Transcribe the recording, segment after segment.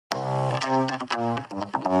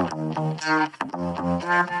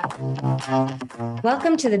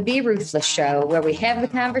Welcome to the Be Ruthless Show, where we have the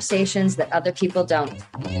conversations that other people don't,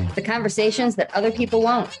 the conversations that other people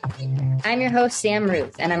won't. I'm your host, Sam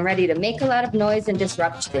Ruth, and I'm ready to make a lot of noise and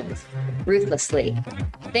disrupt things ruthlessly.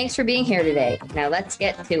 Thanks for being here today. Now let's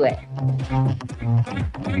get to it.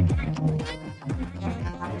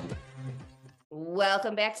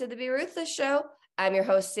 Welcome back to the Be Ruthless Show. I'm your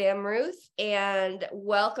host, Sam Ruth, and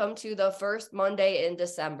welcome to the first Monday in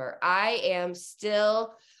December. I am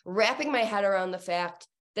still wrapping my head around the fact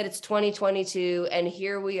that it's 2022, and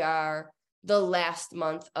here we are, the last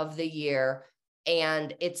month of the year,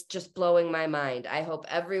 and it's just blowing my mind. I hope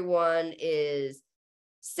everyone is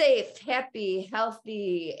safe, happy,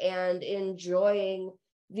 healthy, and enjoying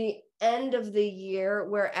the end of the year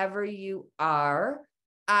wherever you are.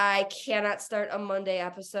 I cannot start a Monday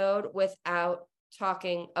episode without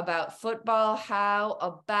talking about football. How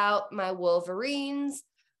about my Wolverines?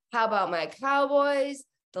 How about my Cowboys?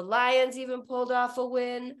 The Lions even pulled off a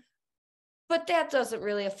win. But that doesn't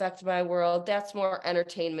really affect my world. That's more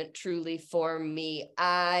entertainment truly for me.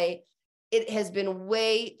 It has been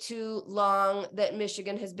way too long that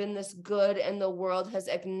Michigan has been this good and the world has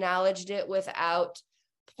acknowledged it without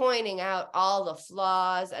pointing out all the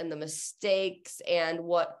flaws and the mistakes and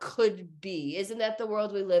what could be. Isn't that the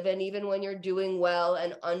world we live in? Even when you're doing well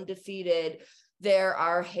and undefeated, there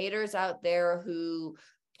are haters out there who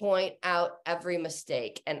point out every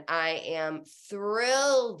mistake. And I am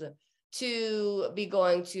thrilled to be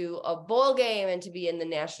going to a bowl game and to be in the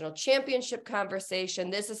national championship conversation.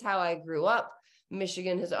 This is how I grew up.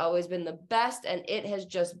 Michigan has always been the best, and it has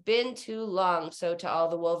just been too long. So to all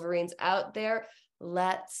the Wolverines out there,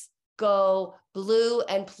 let's go blue,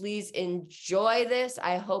 and please enjoy this.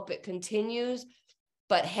 I hope it continues,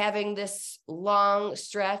 but having this long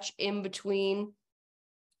stretch in between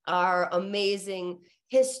our amazing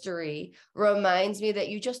history reminds me that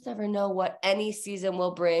you just never know what any season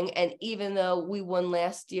will bring. And even though we won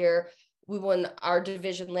last year, we won our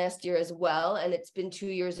division last year as well, and it's been 2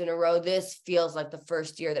 years in a row, this feels like the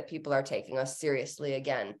first year that people are taking us seriously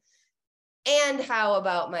again. And how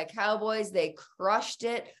about my Cowboys? They crushed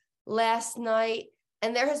it last night.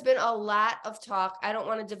 And there has been a lot of talk. I don't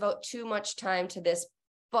want to devote too much time to this,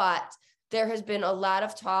 but there has been a lot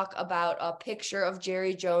of talk about a picture of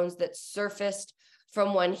Jerry Jones that surfaced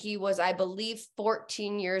from when he was, I believe,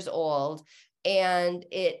 14 years old. And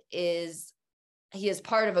he is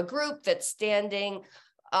part of a group that's standing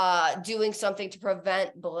doing something to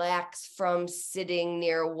prevent Blacks from sitting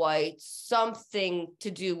near whites, something to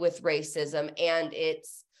do with racism. And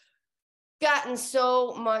it's gotten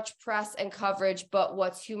so much press and coverage. But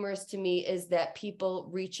what's humorous to me is that people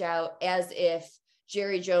reach out as if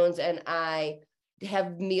Jerry Jones and I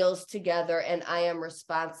have meals together and I am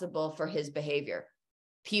responsible for his behavior.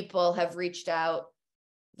 People have reached out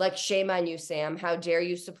like, shame on you, Sam. How dare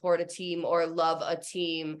you support a team or love a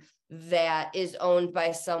team that is owned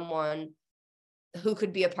by someone who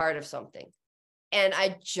could be a part of something? And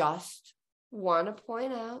I just want to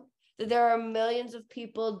point out that there are millions of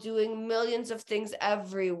people doing millions of things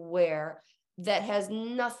everywhere that has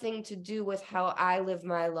nothing to do with how I live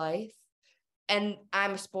my life. And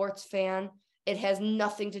I'm a sports fan. It has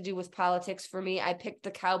nothing to do with politics for me. I picked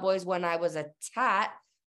the Cowboys when I was a tot,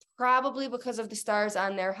 probably because of the stars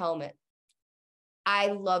on their helmet. I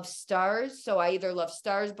love stars, so I either love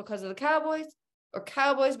stars because of the Cowboys or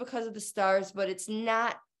Cowboys because of the stars, but it's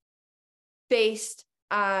not based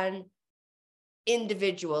on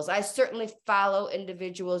individuals. I certainly follow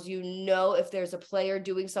individuals. You know, if there's a player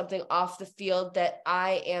doing something off the field that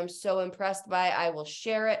I am so impressed by, I will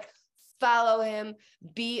share it, follow him,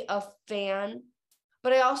 be a fan.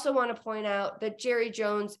 But I also want to point out that Jerry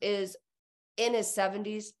Jones is in his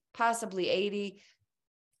 70s, possibly 80.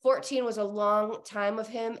 14 was a long time of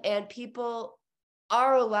him, and people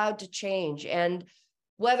are allowed to change. And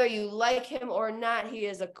whether you like him or not, he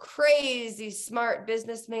is a crazy smart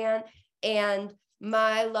businessman. And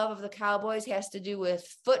my love of the Cowboys has to do with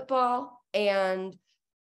football and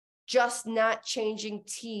just not changing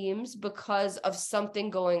teams because of something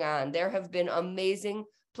going on. There have been amazing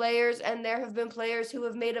players, and there have been players who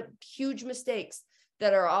have made huge mistakes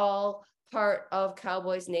that are all part of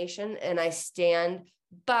Cowboys Nation. And I stand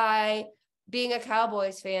by being a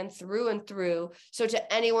Cowboys fan through and through. So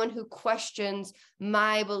to anyone who questions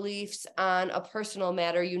my beliefs on a personal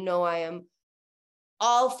matter, you know I am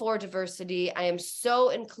all for diversity. I am so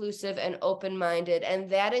inclusive and open-minded, and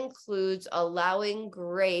that includes allowing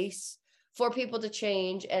grace for people to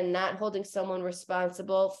change and not holding someone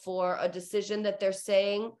responsible for a decision that they're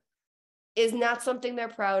saying is not something they're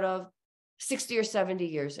proud of, 60 or 70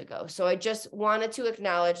 years ago. So I just wanted to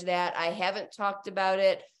acknowledge that. I haven't talked about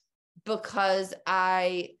it because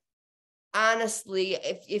I honestly,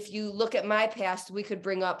 if you look at my past, we could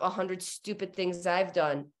bring up 100 stupid things I've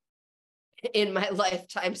done in my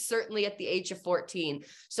lifetime, certainly at the age of 14.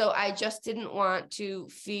 So I just didn't want to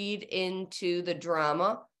feed into the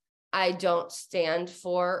drama. I don't stand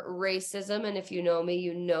for racism. And if you know me,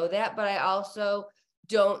 you know that. But I also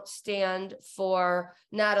don't stand for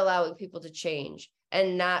not allowing people to change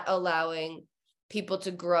and not allowing people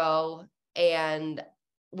to grow. And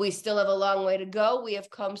we still have a long way to go. We have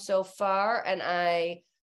come so far. And I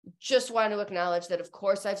just want to acknowledge that, of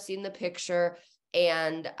course, I've seen the picture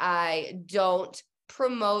and I don't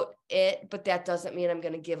promote it, but that doesn't mean I'm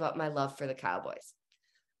going to give up my love for the Cowboys.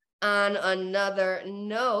 On another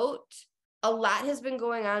note, a lot has been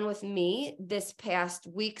going on with me this past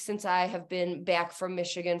week since I have been back from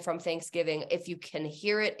Michigan from Thanksgiving. If you can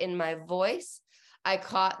hear it in my voice, I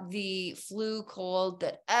caught the flu cold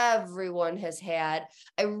that everyone has had.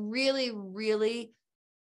 I really, really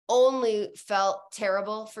only felt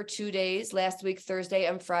terrible for 2 days. Last week, Thursday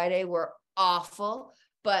and Friday were awful,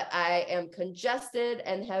 but I am congested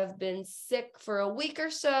and have been sick for a week or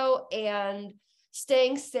so, and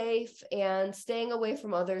staying safe and staying away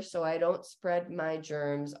from others so I don't spread my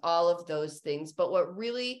germs, all of those things. But what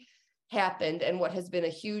really happened and what has been a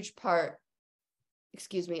huge part,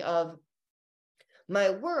 of my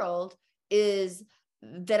world is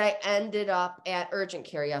that I ended up at urgent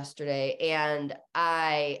care yesterday, and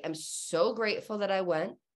I am so grateful that I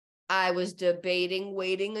went. I was debating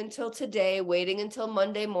waiting until today, waiting until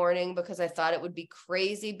Monday morning, because I thought it would be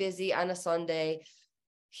crazy busy on a Sunday,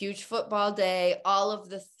 huge football day, all of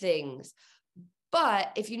the things.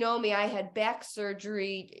 But if you know me, I had back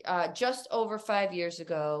surgery just over 5 years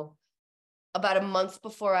ago, about a month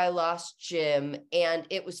before I lost Jim, and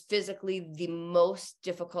it was physically the most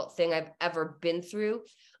difficult thing I've ever been through.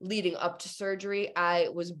 Leading up to surgery, I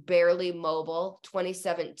was barely mobile.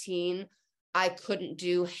 2017, I couldn't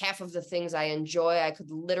do half of the things I enjoy. I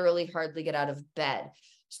could literally hardly get out of bed.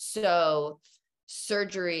 So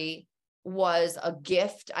surgery was a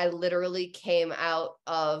gift. I literally came out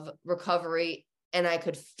of recovery and I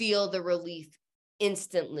could feel the relief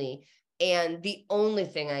instantly. And the only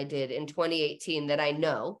thing I did in 2018 that I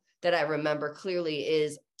know, that I remember clearly,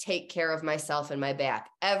 is take care of myself and my back.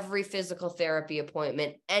 Every physical therapy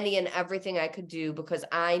appointment, any and everything I could do, because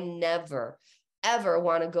I never, ever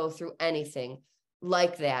want to go through anything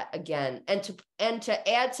like that again. And to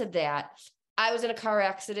add to that, I was in a car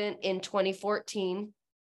accident in 2014,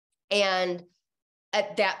 and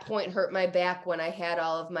at that point hurt my back. When I had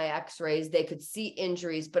all of my x-rays, they could see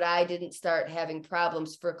injuries, but I didn't start having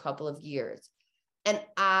problems for a couple of years. And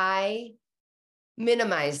I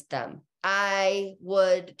minimized them. I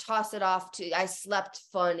would toss it off to, I slept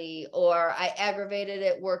funny, or I aggravated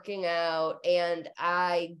it working out, and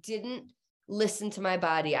I didn't listen to my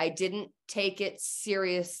body. I didn't take it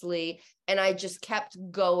seriously. And I just kept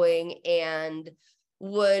going and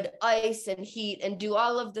would ice and heat and do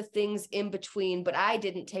all of the things in between, but I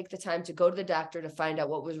didn't take the time to go to the doctor to find out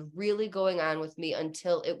what was really going on with me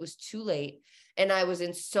until it was too late. And I was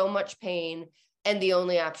in so much pain, and the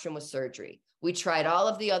only option was surgery. We tried all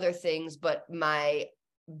of the other things, but my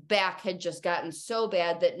back had just gotten so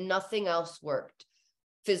bad that nothing else worked.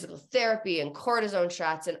 Physical therapy and cortisone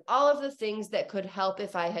shots and all of the things that could help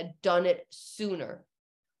if I had done it sooner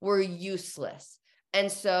were useless. And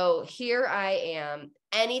so here I am.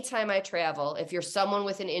 Anytime I travel, if you're someone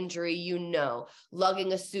with an injury, you know,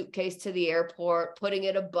 lugging a suitcase to the airport, putting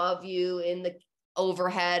it above you in the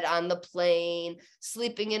overhead on the plane,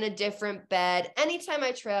 sleeping in a different bed. Anytime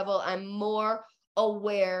I travel, I'm more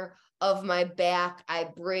aware of my back. I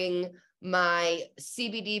bring my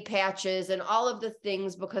CBD patches and all of the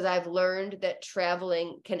things because I've learned that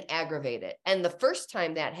traveling can aggravate it. And the first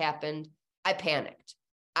time that happened, I panicked.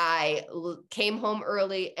 I came home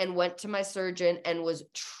early and went to my surgeon and was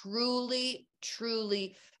truly,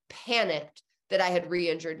 truly panicked that I had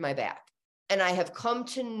re-injured my back. And I have come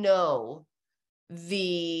to know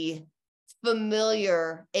the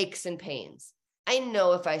familiar aches and pains. I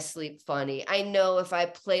know if I sleep funny, I know if I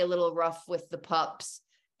play a little rough with the pups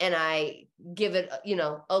and I give it,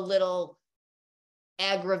 a little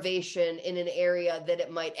aggravation in an area, that it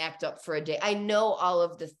might act up for a day. I know all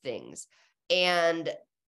of the things. And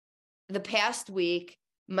the past week,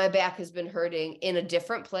 my back has been hurting in a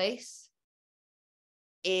different place,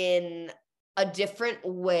 in a different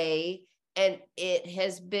way, and it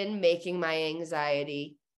has been making my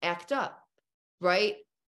anxiety act up, right?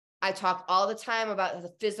 I talk all the time about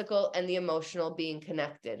the physical and the emotional being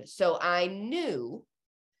connected. So I knew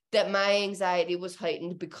that my anxiety was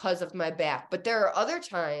heightened because of my back. But there are other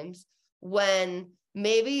times when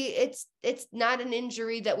maybe it's not an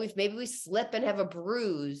injury that maybe we slip and have a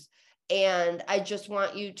bruise. And I just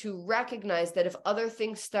want you to recognize that if other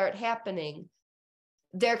things start happening,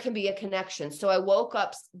 there can be a connection. So I woke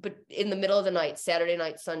up but in the middle of the night, Saturday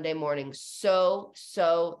night, Sunday morning, so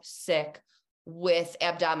sick with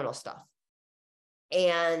abdominal stuff.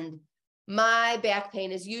 And my back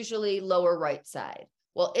pain is usually lower right side.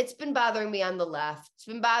 Well, it's been bothering me on the left. It's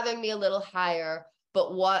been bothering me a little higher.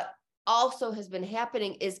 But what also has been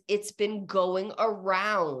happening is it's been going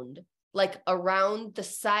around, like around the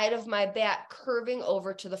side of my back, curving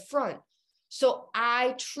over to the front. So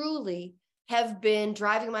I truly have been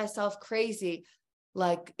driving myself crazy.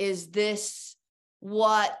 Like, is this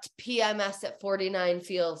what PMS at 49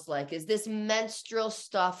 feels like? Is this menstrual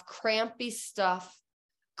stuff, crampy stuff,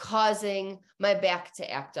 causing my back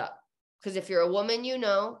to act up? Because if you're a woman, you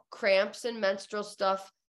know, cramps and menstrual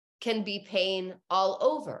stuff can be pain all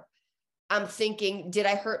over. I'm thinking, did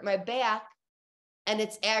I hurt my back and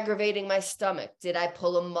it's aggravating my stomach? Did I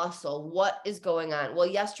pull a muscle? What is going on? Well,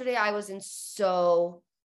 yesterday I was in so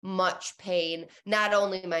much pain, not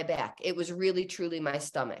only my back, it was really, truly my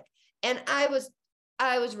stomach. And I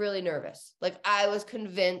was really nervous. Like, I was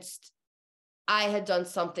convinced I had done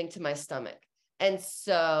something to my stomach. And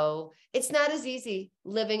so it's not as easy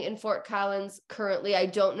living in Fort Collins currently. I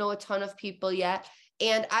don't know a ton of people yet.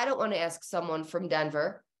 And I don't want to ask someone from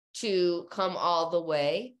Denver to come all the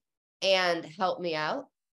way and help me out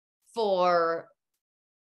for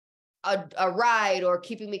a ride or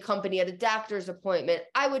keeping me company at a doctor's appointment.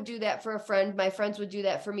 I would do that for a friend. My friends would do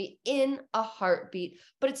that for me in a heartbeat,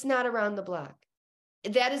 but it's not around the block.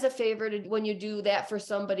 That is a favor when you do that for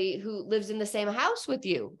somebody who lives in the same house with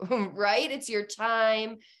you, right? It's your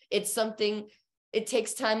time. It's something, it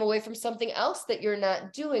takes time away from something else that you're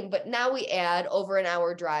not doing. But now we add over an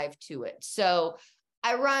hour drive to it. So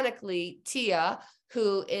ironically, Tia,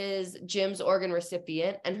 who is Jim's organ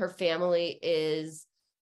recipient, and her family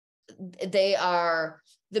they are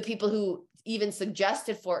the people who even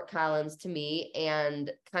suggested Fort Collins to me and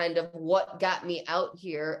kind of what got me out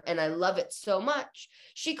here. And I love it so much.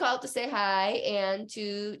 She called to say hi and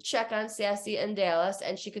to check on Sassy and Dallas.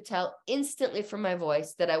 And she could tell instantly from my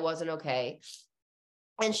voice that I wasn't okay.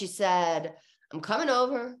 And she said, I'm coming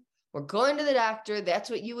over. We're going to the doctor. That's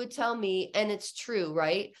what you would tell me. And it's true,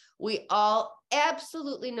 right? We all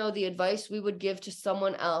absolutely know the advice we would give to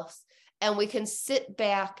someone else. And we can sit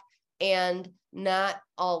back and not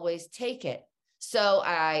always take it. So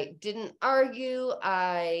I didn't argue.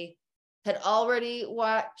 I had already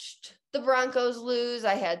watched the Broncos lose.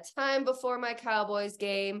 I had time before my Cowboys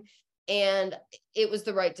game, and it was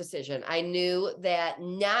the right decision. I knew that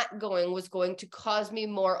not going was going to cause me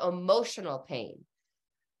more emotional pain.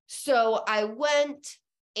 So I went,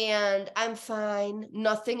 and I'm fine.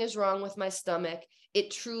 Nothing is wrong with my stomach. It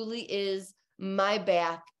truly is my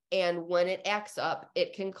back. And when it acts up,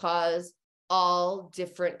 it can cause all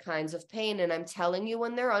different kinds of pain. And I'm telling you,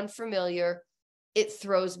 when they're unfamiliar, it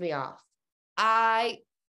throws me off. I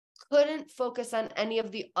couldn't focus on any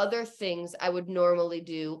of the other things I would normally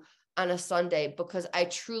do on a Sunday because I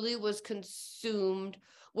truly was consumed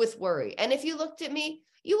with worry. And if you looked at me,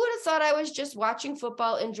 you would have thought I was just watching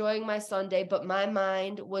football, enjoying my Sunday, but my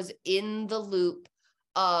mind was in the loop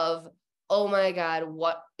of, oh my God,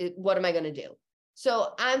 what am I going to do?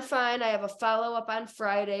 So I'm fine. I have a follow-up on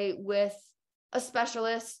Friday with a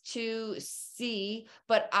specialist to see,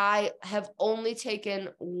 but I have only taken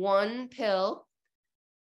one pill.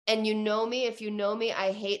 And you know me, if you know me,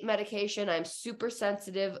 I hate medication. I'm super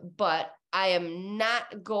sensitive, but I am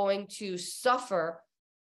not going to suffer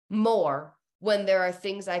more when there are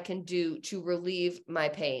things I can do to relieve my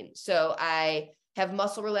pain. So I have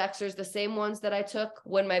muscle relaxers, the same ones that I took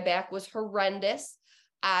when my back was horrendous.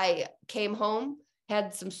 I came home,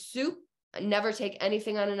 had some soup. I never take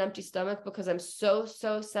anything on an empty stomach because I'm so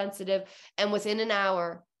sensitive. And within an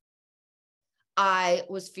hour, I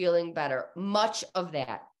was feeling better. Much of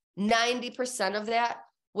that, 90% of that,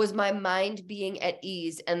 was my mind being at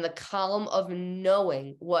ease and the calm of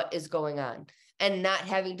knowing what is going on and not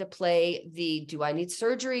having to play the, do I need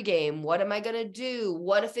surgery game? What am I going to do?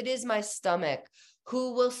 What if it is my stomach?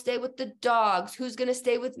 Who will stay with the dogs? Who's going to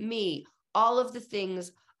stay with me? All of the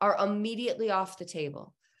things are immediately off the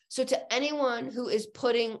table. So to anyone who is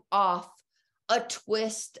putting off a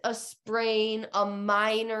twist, a sprain, a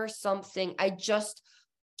minor something, I just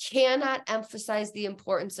cannot emphasize the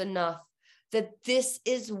importance enough that this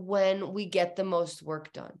is when we get the most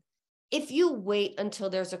work done. If you wait until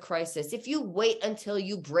there's a crisis, if you wait until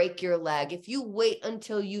you break your leg, if you wait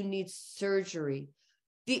until you need surgery,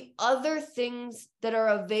 the other things that are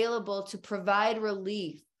available to provide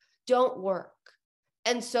relief don't work.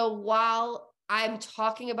 And so while I'm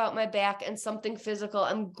talking about my back and something physical,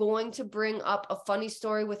 I'm going to bring up a funny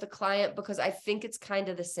story with a client because I think it's kind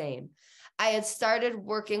of the same. I had started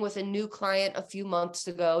working with a new client a few months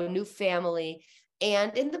ago, a new family.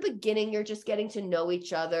 And in the beginning, you're just getting to know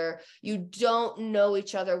each other. You don't know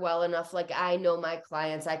each other well enough. Like I know my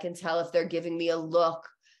clients, I can tell if they're giving me a look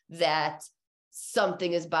that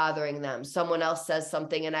something is bothering them. Someone else says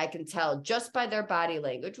something and I can tell just by their body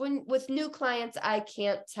language. When with new clients, I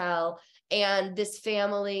can't tell. And this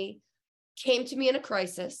family came to me in a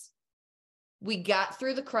crisis. We got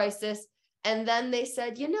through the crisis. And then they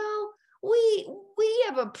said, we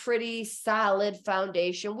have a pretty solid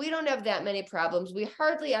foundation. We don't have that many problems. We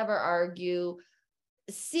hardly ever argue.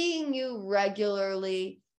 Seeing you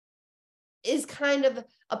regularly is kind of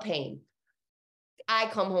a pain. I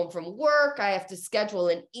come home from work. I have to schedule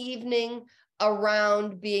an evening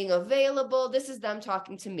around being available. This is them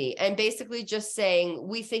talking to me and basically just saying,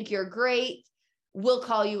 we think you're great. We'll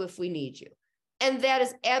call you if we need you. And that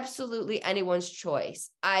is absolutely anyone's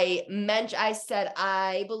choice. I said,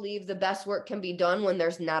 I believe the best work can be done when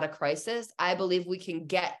there's not a crisis. I believe we can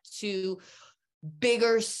get to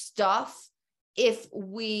bigger stuff if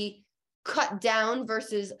we cut down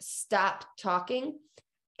versus stop talking.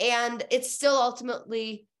 And it's still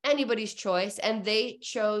ultimately anybody's choice. And they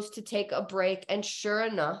chose to take a break. And sure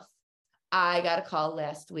enough, I got a call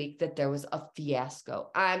last week that there was a fiasco.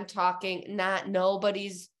 I'm talking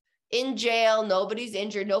nobody's in jail, nobody's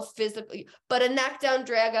injured, no physical, but a knockdown,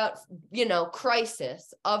 drag out,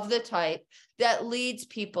 crisis of the type that leads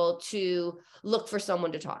people to look for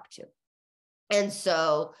someone to talk to. And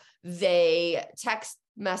so they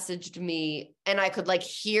messaged me and I could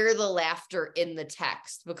hear the laughter in the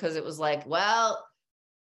text because it was like, well,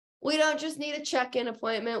 we don't just need a check-in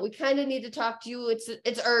appointment. We kind of need to talk to you.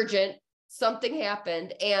 It's urgent. Something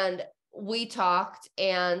happened. And we talked.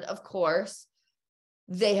 And of course,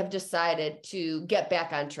 they have decided to get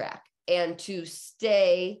back on track and to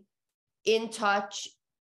stay in touch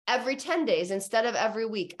every 10 days instead of every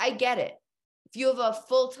week. I get it. If you have a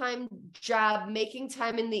full-time job, making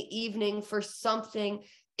time in the evening for something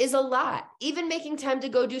is a lot. Even making time to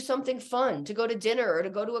go do something fun, to go to dinner or to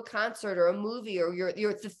go to a concert or a movie or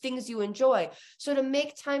the things you enjoy. So to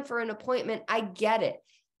make time for an appointment, I get it.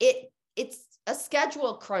 It's a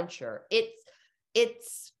schedule cruncher.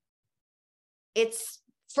 It's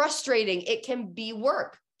frustrating. It can be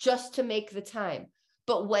work just to make the time.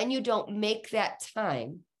 But when you don't make that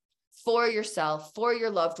time for yourself, for your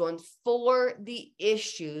loved ones, for the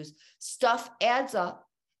issues, stuff adds up,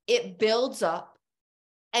 it builds up,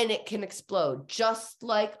 and it can explode, just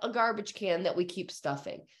like a garbage can that we keep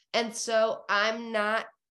stuffing. And so I'm not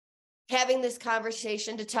having this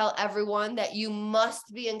conversation to tell everyone that you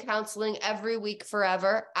must be in counseling every week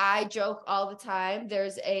forever. I joke all the time.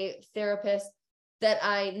 There's a therapist that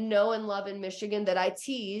I know and love in Michigan that I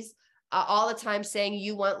tease all the time saying,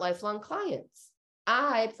 you want lifelong clients.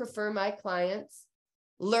 I prefer my clients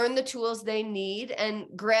learn the tools they need and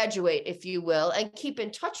graduate, if you will, and keep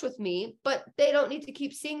in touch with me, but they don't need to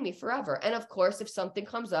keep seeing me forever. And of course, if something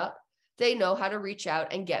comes up, they know how to reach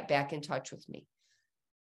out and get back in touch with me.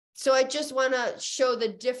 So I just want to show the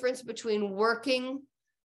difference between working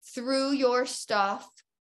through your stuff,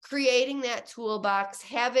 creating that toolbox,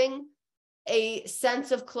 having a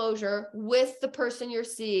sense of closure with the person you're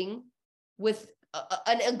seeing, with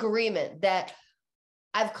an agreement that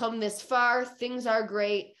I've come this far, things are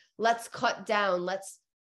great, let's cut down, let's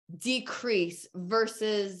decrease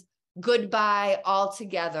versus goodbye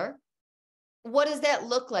altogether. What does that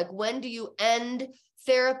look like? When do you end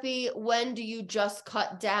therapy? When do you just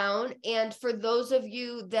cut down? And for those of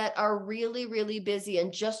you that are really, really busy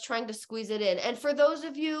and just trying to squeeze it in, and for those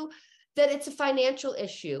of you that it's a financial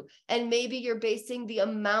issue, and maybe you're basing the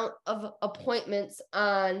amount of appointments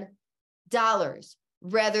on dollars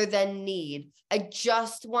rather than need, I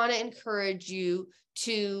just want to encourage you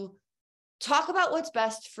to talk about what's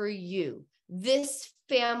best for you. This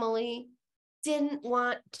family didn't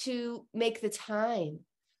want to make the time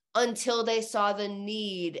until they saw the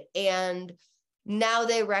need. And now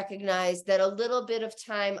they recognize that a little bit of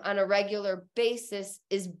time on a regular basis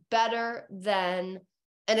is better than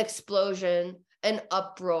an explosion, an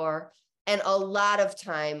uproar, and a lot of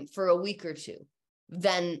time for a week or two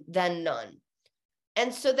than none.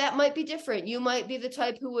 And so that might be different. You might be the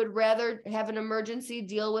type who would rather have an emergency,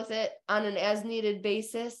 deal with it on an as needed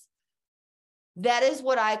basis. That is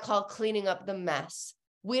what I call cleaning up the mess.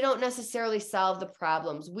 we don't necessarily solve the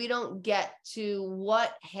problems. We don't get to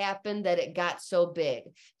what happened that it got so big.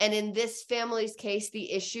 And in this family's case,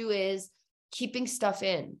 the issue is keeping stuff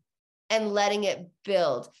in and letting it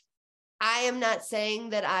build. I am not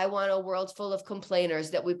saying that I want a world full of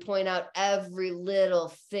complainers, that we point out every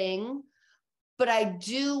little thing, but I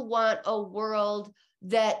do want a world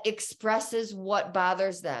that expresses what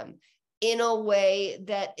bothers them in a way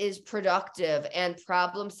that is productive and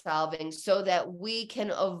problem solving, so that we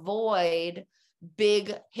can avoid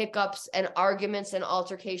big hiccups and arguments and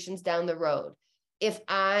altercations down the road. If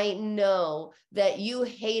I know that you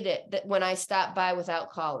hate it that when I stop by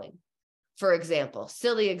without calling, for example,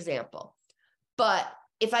 silly example, but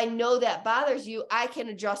if I know that bothers you, I can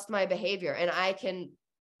adjust my behavior and I can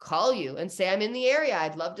call you and say, I'm in the area,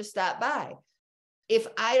 I'd love to stop by. If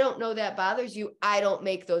I don't know that bothers you, I don't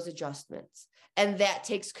make those adjustments. And that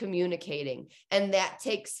takes communicating. And that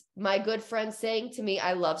takes my good friend saying to me,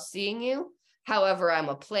 I love seeing you. However, I'm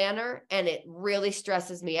a planner and it really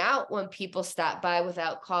stresses me out when people stop by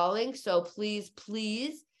without calling. So please,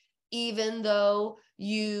 even though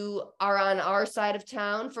you are on our side of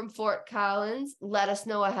town from Fort Collins, let us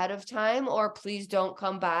know ahead of time, or please don't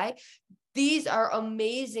come by. These are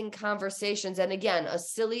amazing conversations. And again, a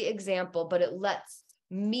silly example, but it lets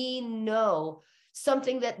me know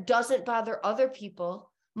something that doesn't bother other people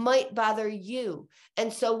might bother you.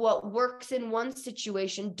 And so what works in one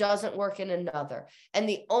situation doesn't work in another. And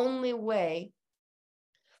the only way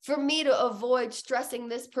for me to avoid stressing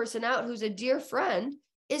this person out, who's a dear friend,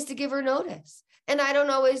 is to give her notice. And I don't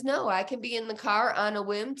always know. I can be in the car on a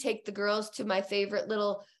whim, take the girls to my favorite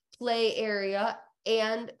little play area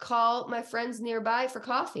and call my friends nearby for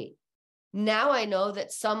coffee. Now I know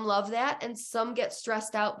that some love that and some get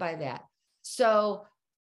stressed out by that. So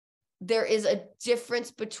there is a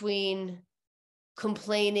difference between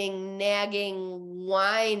complaining, nagging,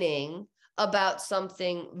 whining about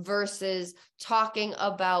something versus talking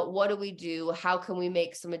about what do we do? How can we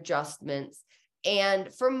make some adjustments?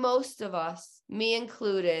 And for most of us, me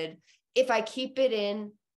included, if I keep it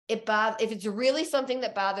in, if it's really something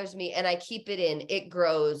that bothers me and I keep it in, it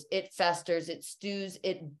grows, it festers, it stews,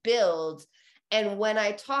 it builds. And when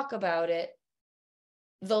I talk about it,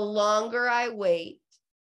 the longer I wait,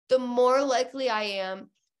 the more likely I am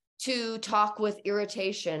to talk with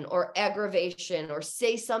irritation or aggravation or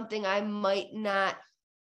say something I might not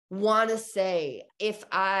want to say.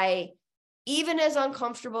 Even as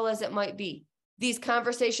uncomfortable as it might be, these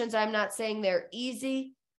conversations, I'm not saying they're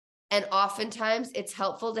easy. And oftentimes it's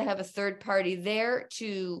helpful to have a third party there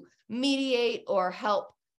to mediate or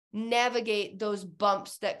help navigate those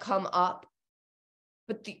bumps that come up.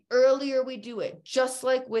 But the earlier we do it, just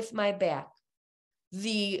like with my back,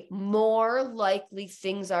 the more likely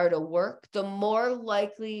things are to work, the more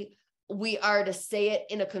likely we are to say it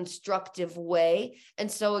in a constructive way. And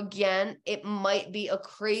so again, it might be a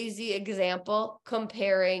crazy example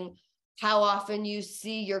comparing how often you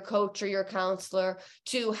see your coach or your counselor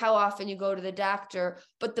to how often you go to the doctor.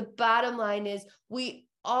 But the bottom line is we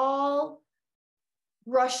all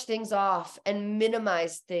brush things off and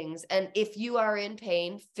minimize things. And if you are in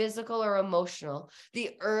pain, physical or emotional,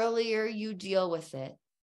 the earlier you deal with it,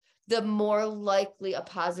 the more likely a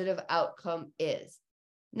positive outcome is.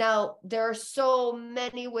 Now, there are so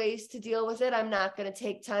many ways to deal with it. I'm not going to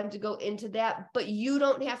take time to go into that, but you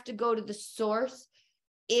don't have to go to the source.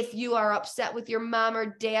 If you are upset with your mom or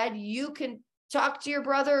dad, you can talk to your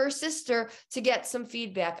brother or sister to get some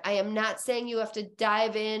feedback. I am not saying you have to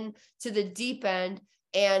dive in to the deep end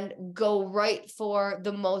and go right for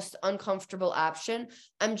the most uncomfortable option.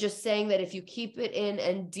 I'm just saying that if you keep it in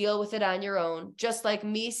and deal with it on your own, just like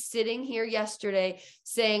me sitting here yesterday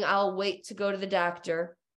saying I'll wait to go to the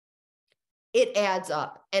doctor, it adds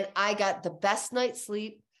up. And I got the best night's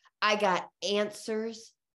sleep. I got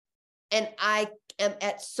answers. And I am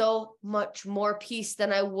at so much more peace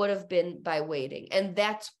than I would have been by waiting. And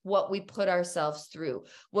that's what we put ourselves through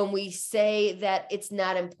when we say that it's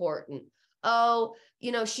not important. Oh,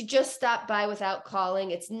 she just stopped by without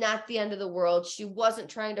calling. It's not the end of the world. She wasn't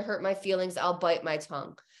trying to hurt my feelings. I'll bite my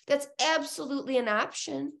tongue. That's absolutely an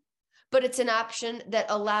option, but it's an option that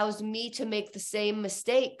allows me to make the same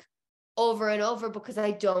mistake over and over because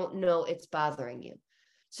I don't know it's bothering you.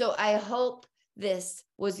 So I hope this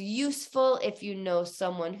was useful. If you know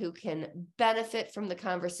someone who can benefit from the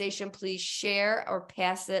conversation, please share or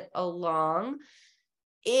pass it along.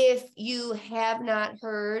 If you have not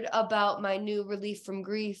heard about my new Relief from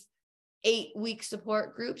Grief 8-week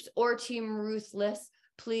support groups or Team Ruthless,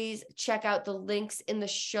 please check out the links in the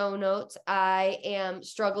show notes. I am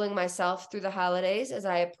struggling myself through the holidays as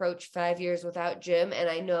I approach 5 years without Jim, and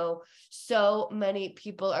I know so many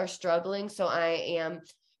people are struggling. So I am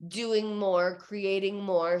doing more, creating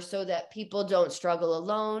more so that people don't struggle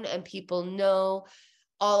alone and people know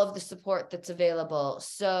all of the support that's available.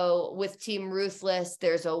 So with Team Ruthless,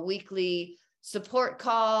 there's a weekly support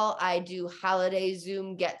call. I do holiday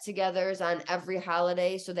Zoom get-togethers on every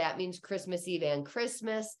holiday. So that means Christmas Eve and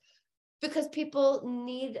Christmas, because people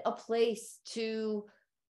need a place to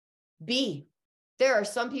be. There are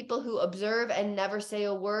some people who observe and never say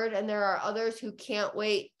a word, and there are others who can't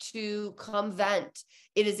wait to come vent.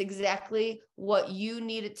 It is exactly what you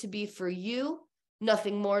need it to be for you.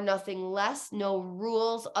 Nothing more, nothing less, no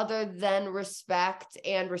rules other than respect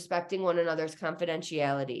and respecting one another's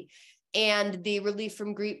confidentiality. And the Relief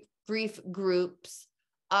from Grief groups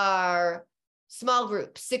are small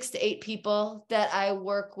groups, 6 to 8 people that I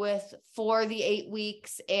work with for the 8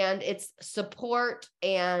 weeks. And it's support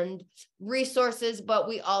and resources, but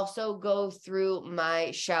we also go through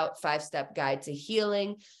my Shout 5-step guide to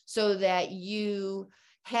healing so that you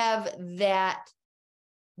have that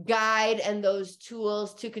guide and those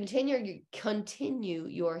tools to continue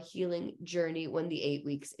your healing journey when the 8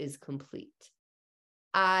 weeks is complete.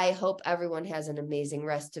 I hope everyone has an amazing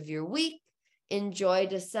rest of your week. Enjoy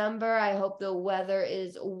December. I hope the weather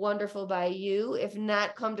is wonderful by you. If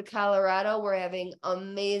not, come to Colorado. We're having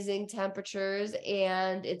amazing temperatures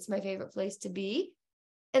and it's my favorite place to be.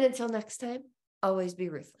 And until next time, always be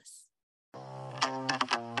ruthless.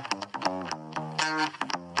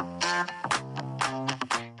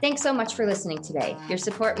 Thanks so much for listening today. Your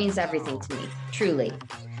support means everything to me, truly.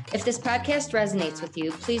 If this podcast resonates with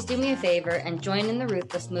you, please do me a favor and join in the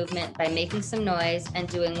Ruthless movement by making some noise and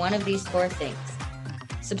doing one of these 4 things.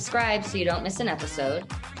 Subscribe so you don't miss an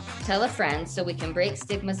episode. Tell a friend so we can break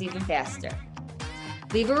stigmas even faster.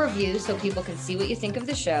 Leave a review so people can see what you think of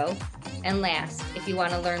the show. And last, if you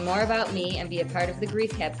want to learn more about me and be a part of the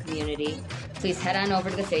Grief Hab community, please head on over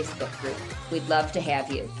to the Facebook group. We'd love to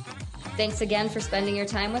have you. Thanks again for spending your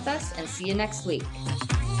time with us, and see you next week.